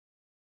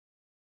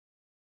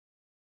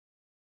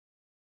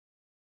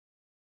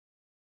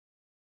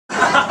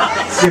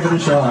Let's give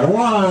it a shot. 1,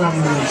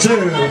 2,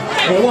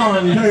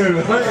 1,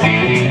 2, 3.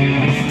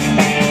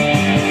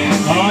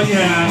 Oh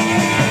yeah.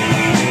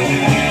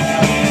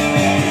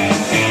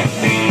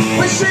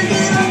 We're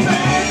shaking up,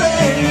 baby.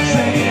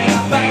 Shaking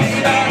up, baby.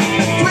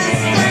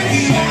 Twist and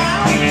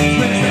shout.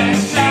 Twist and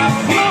shout.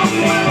 Rock,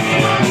 rock,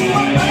 rock,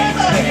 rock,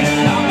 baby.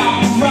 Come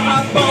on,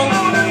 rock, boat.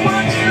 On and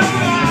work it on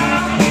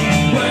out.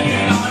 Work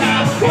it on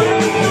out.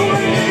 Work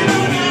it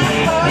on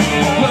out.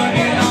 Work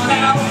it on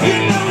out. You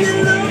know you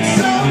look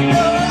so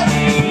good.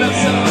 Look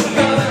so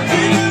good.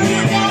 You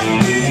know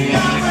you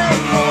got me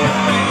going.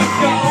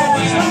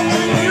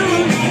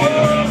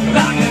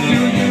 Like I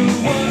knew you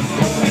would.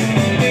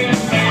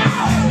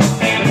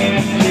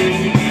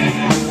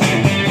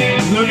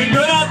 Looking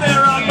good out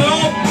there, Rocco.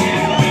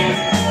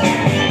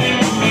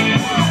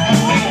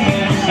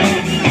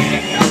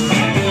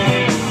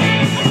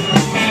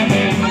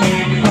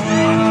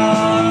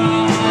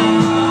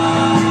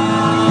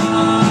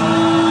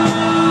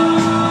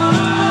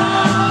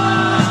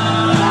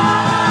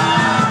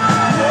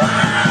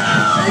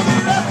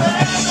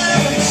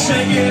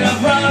 Shake it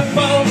up, rock,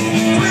 boat.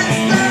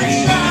 Twist and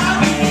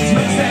shout.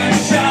 Twist and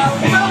shout.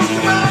 Rock,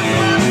 rock,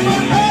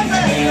 rock, rock,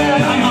 baby.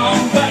 Come on,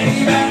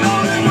 baby.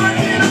 On and work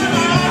it on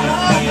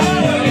out.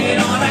 Work it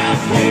on out.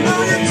 You know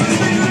you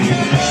twist it,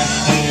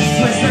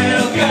 twist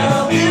little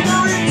girl. You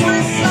know you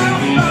twist so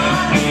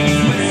fine.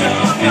 Twist so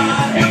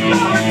fine. You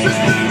know you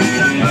twist the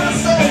little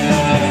person.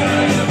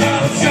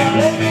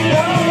 Let me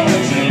know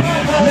that you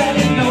love her. Let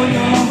me know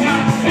you're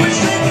mine. We're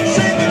shaking,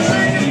 shaking,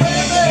 shaking,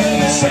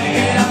 baby. Shake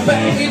it up,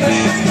 baby.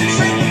 Shake it,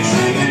 shake it,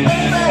 shake it,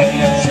 baby.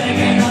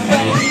 Shake it up,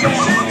 baby. Shake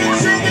it,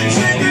 shake it,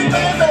 shake it,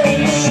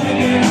 baby.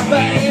 Shake it up,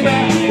 baby.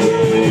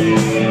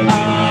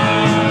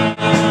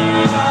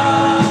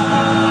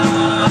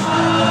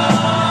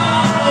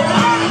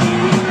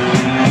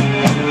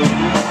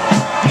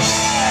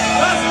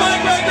 That's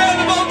Mike right there,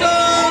 the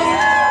vocals.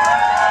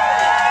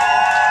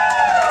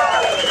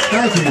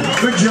 Thank you.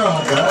 Good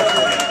job, guys.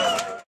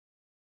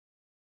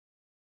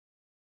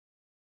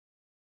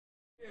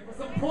 For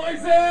some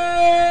Poison.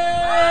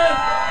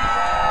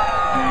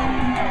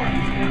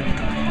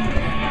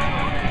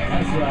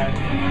 That's right.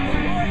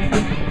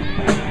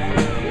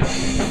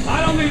 I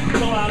don't leave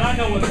people out. I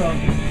know what's up.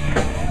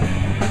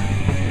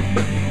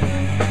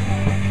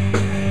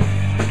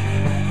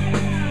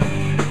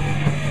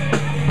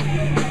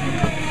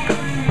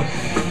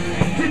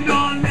 You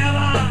know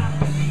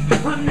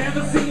I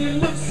never seen you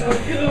look so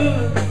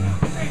good.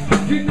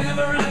 You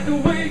never act the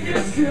way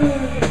you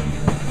should.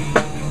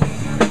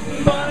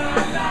 But I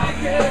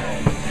like it.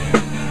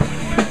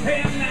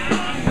 And I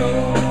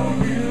know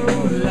you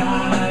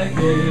like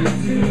it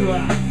too.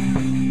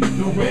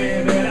 The way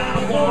that I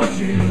want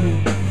you.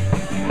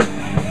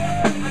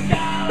 I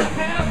gotta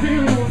have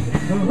you.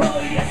 Oh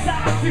yes I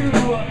do.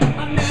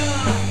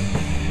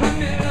 I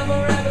never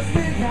ever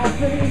think that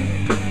way.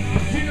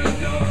 You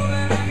know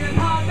that I can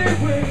hardly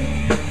wait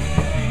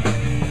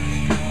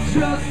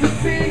just to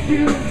see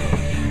you.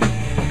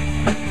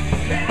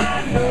 And I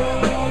know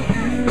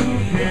you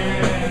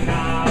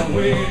cannot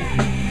wait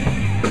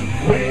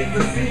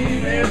to see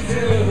me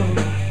too.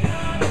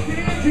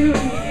 Did you?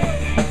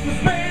 'Cause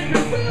baby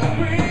we'll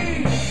be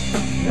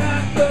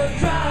at the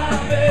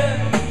drive-in,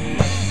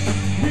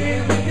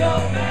 in your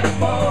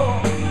fastball,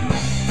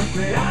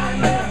 behind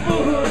the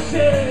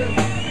bushes,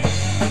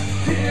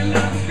 till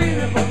I'm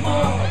screaming for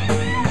more.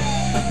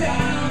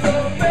 Down the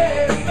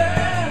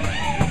basement,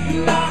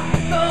 lock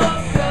the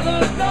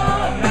cellar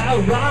door. Now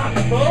rock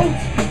boat.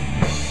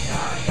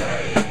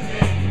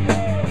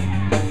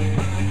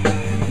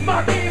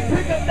 Marky,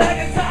 pick up that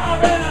guitar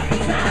and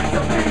attack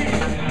the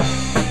beat.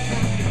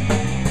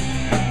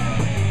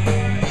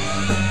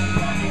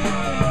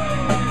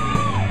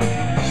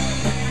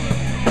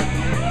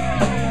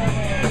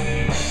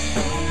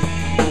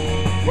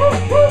 Woo,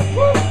 woo,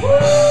 woo, woo.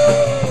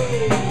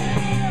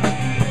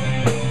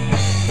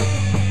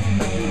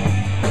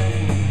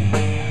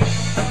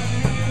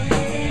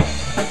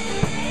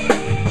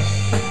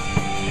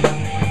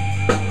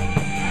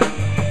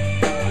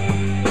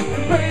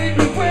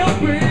 Baby, we'll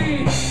be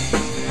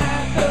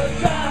at the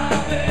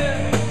drive-in,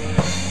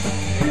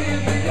 in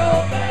the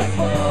old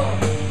fastball,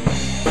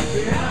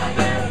 behind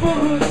them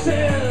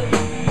bushes,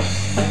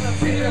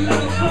 until I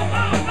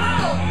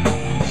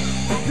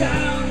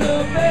down the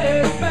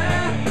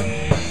basement,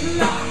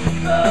 lock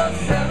the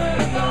cellar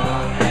door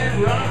and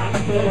rock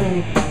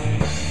boat.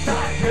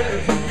 Talk to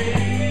me,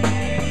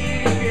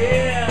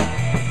 yeah,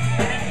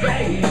 and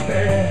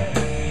baby,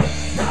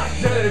 talk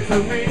to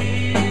me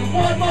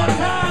one more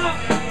time.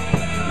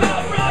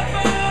 Love rock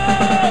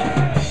boat.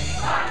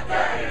 Talk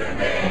to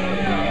me.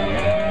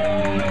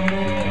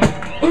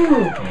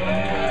 Ooh.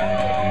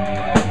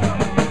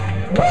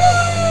 Woo!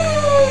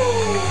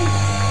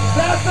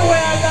 That's the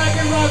way I like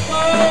it, rock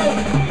boat.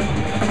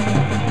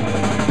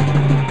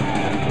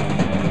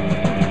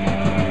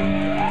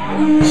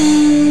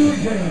 Ooh,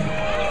 yeah.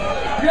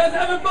 You guys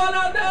having fun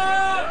out there?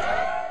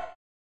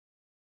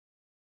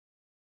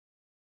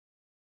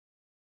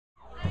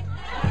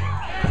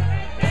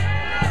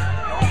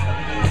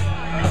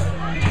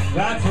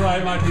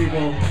 right, my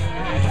people.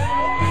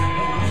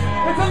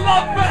 It's a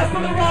love fest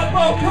on the Rock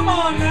Boat. Come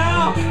on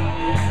now.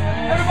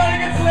 Everybody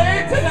gets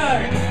laid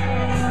tonight.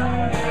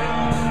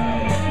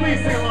 Please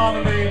sing along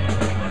with me.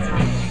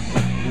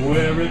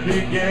 Where it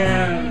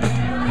began,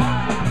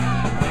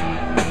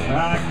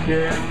 I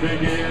can't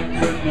begin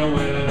to know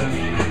it.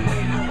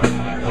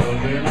 But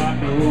then I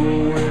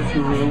know it's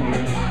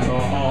growing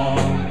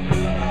strong.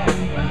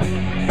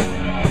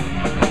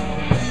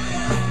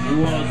 It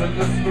wasn't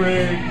the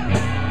spring,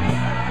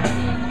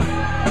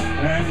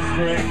 and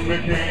spring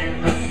became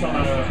the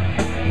summer.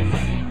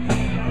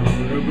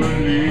 Who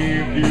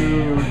believed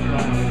you'd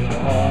come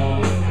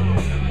along?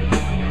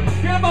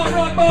 Get him on,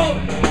 Rock Boat!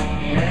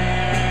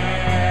 Yeah.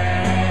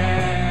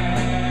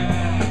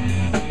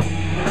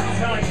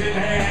 Touching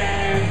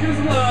hands, give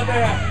some love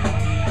there.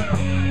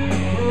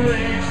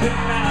 Reaching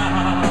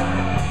out,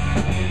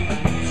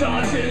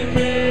 touching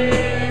me,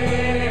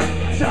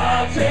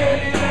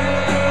 touching you.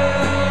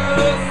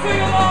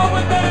 Sing along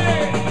with me.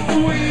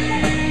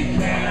 Sweet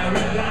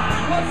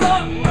Caroline, what's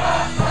up?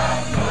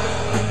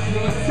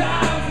 Good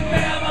times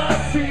never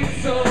seem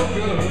so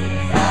good.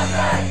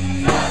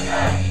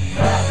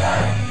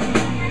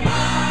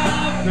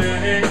 I've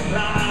been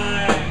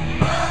inclined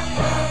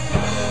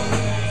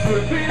to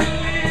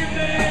believe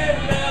it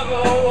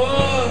never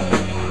would,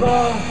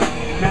 but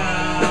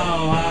now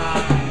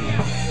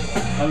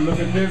I look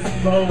at this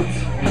boat.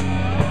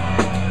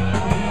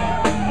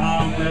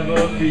 I'll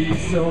never be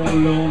so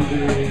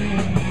lonely,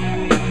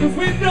 'cause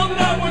we filled it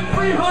up with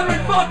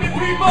 300 fucking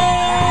people!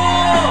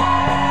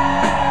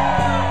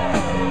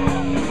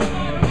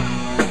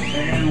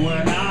 And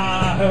when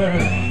I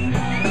heard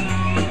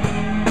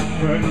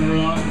curtain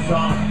runs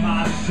off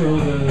my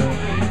shoulder,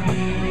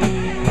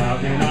 how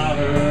can I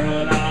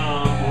hurt?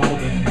 I'm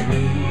holding you.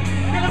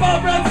 Get them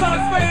up, Red Sox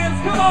fans,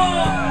 come on!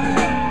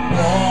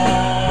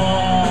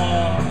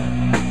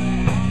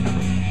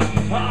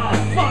 Oh,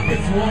 fuck,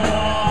 it's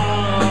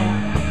warm,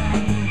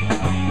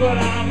 but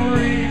I'm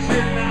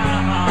reaching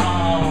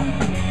now,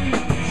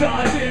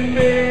 touching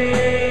me,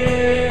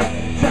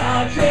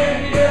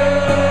 touching you.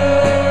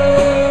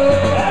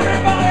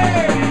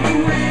 Everybody,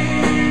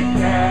 Sweet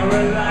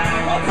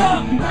Caroline, what's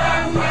up?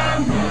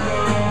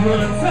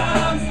 Good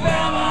times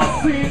never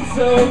seem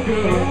so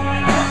good.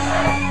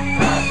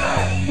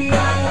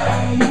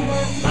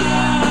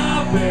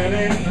 I've been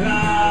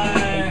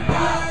inclined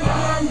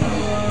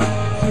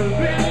to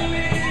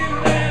believe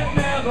that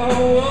never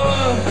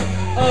would.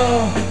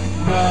 Oh,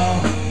 no,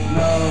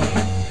 no.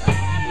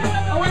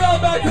 Are we all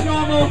back to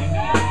normal?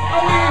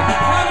 Are we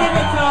having a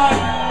good time?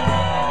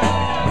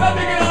 Let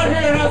me get out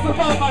here and have some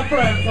fun, my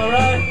friends,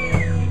 alright?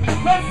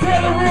 Let's tear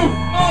the roof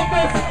off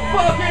this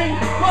fucking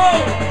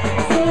boat!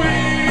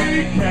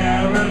 Sweet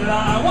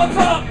Caroline, what's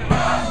up?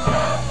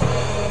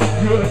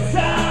 Good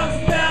times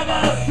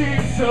never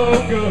seem so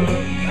good.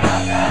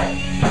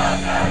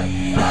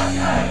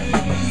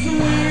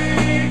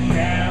 Sweet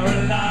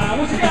Caroline,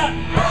 what you got?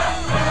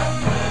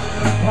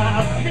 I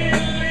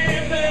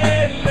believe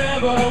they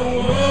never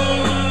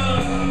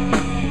would.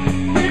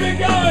 Keep it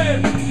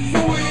going.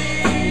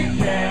 Sweet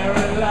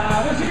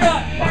Caroline, what you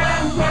got?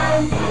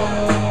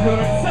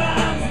 Good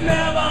times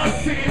never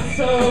seem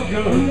so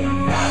good.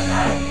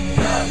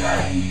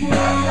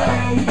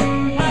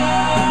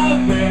 I've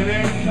been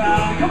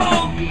inclined, come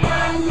on,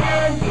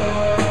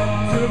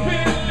 to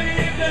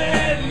believe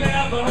they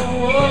never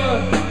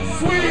would.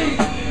 Sweet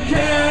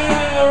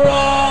Caroline.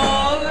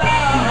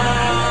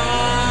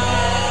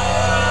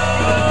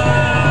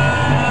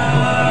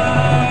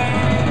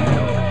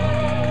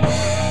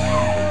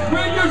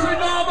 We're usually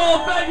normal,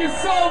 thank you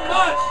so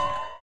much.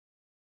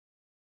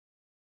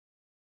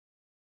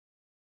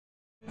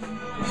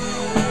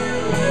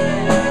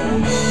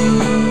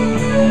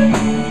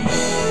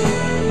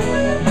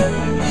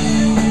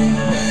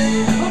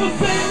 I'm a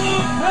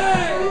sailor,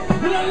 hey,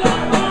 and I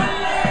love my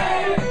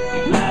lady.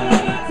 Live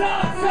on the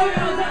top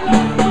sails, I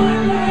love my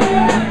lady.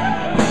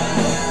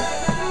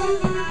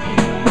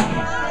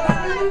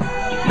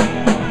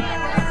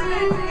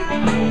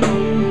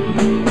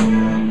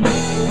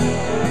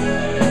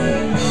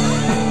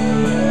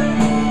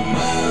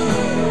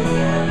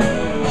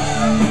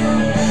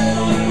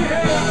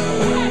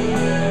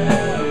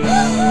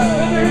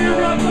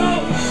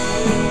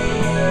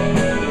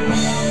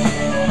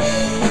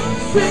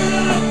 Sing it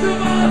out to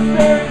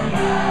Monster!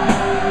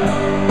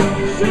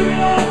 Sing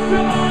it out to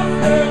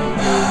Monster!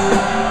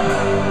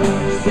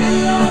 Sing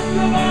it out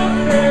to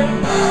Monster!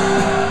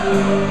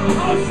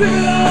 I'll sing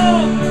it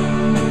out to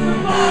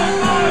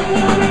my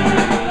woman!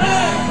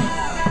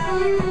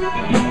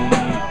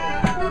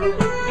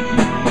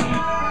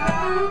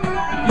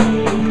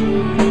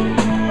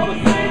 I'm a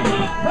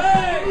sailor,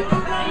 hey,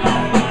 and I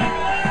love my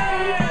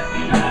lady.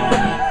 I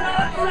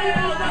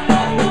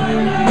love my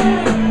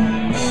lady.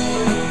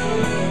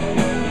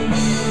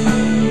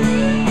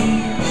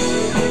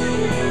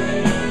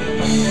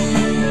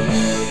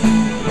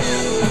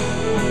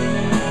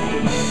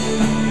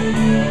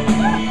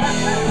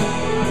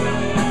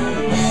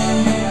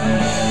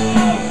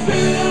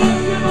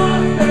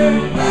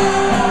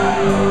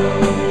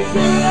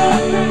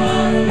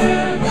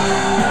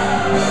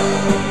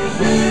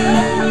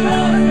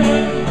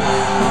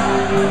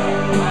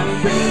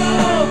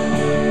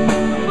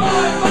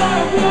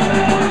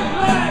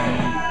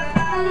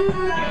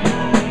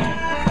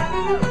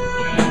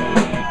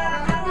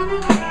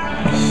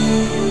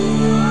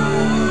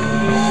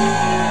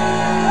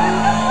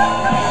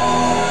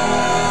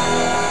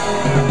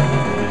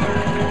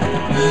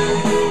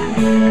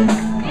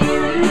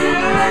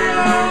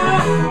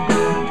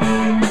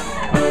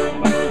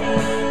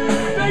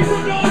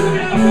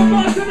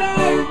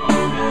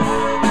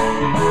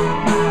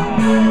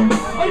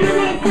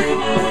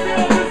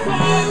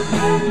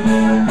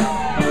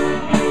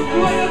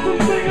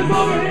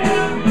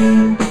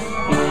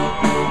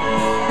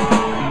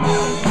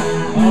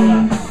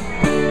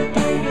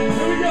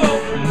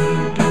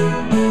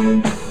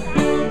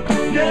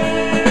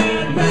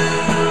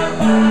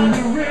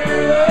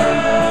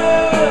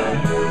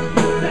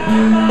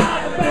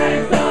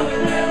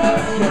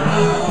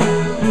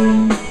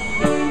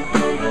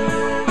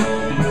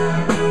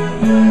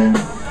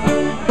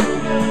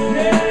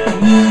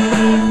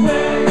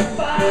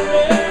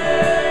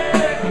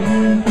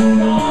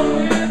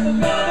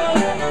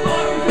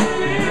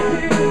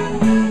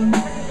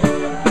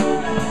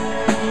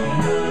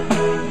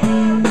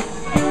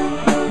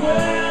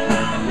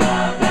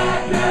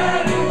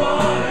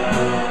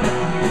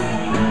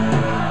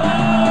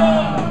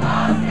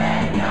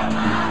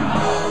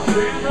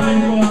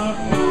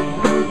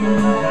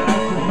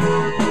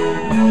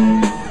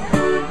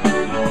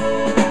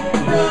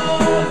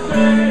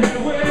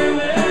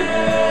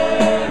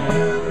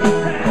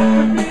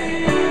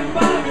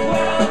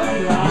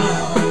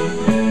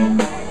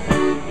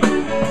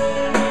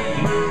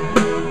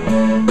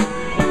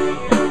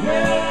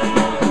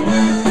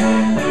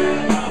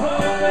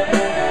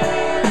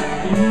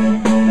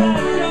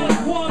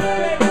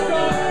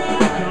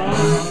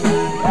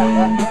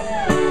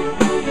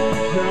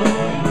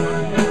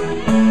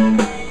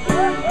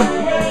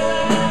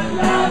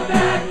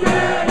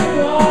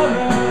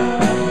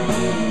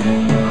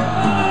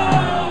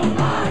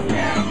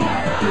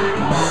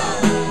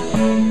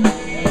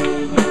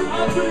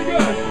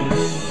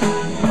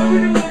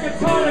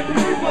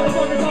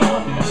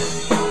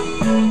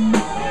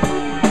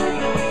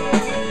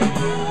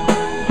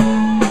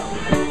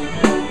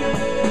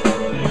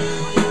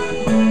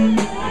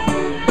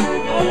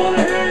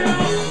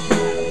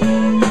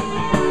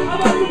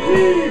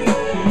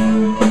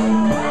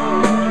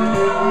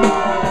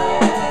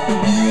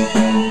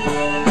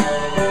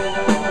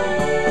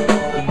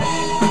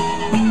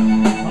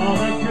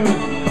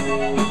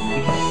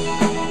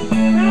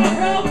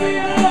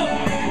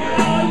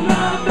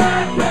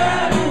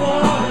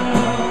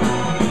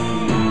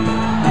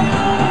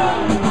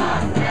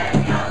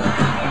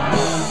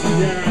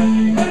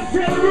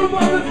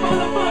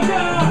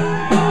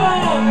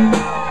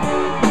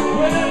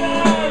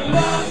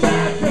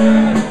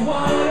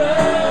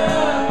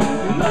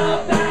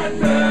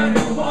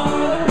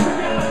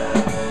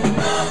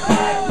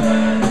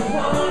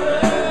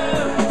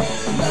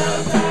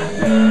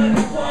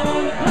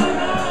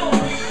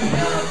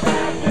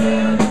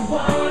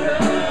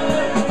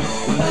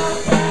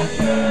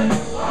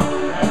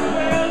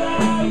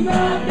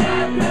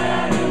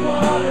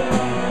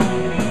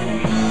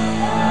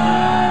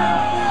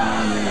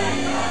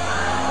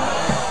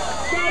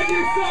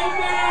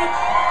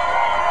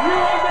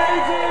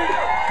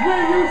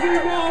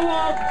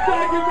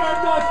 Thank you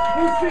very much.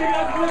 We'll see you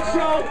guys next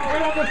show.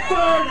 We're on the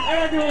 3rd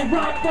annual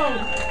Rock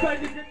Boat.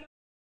 Thank you.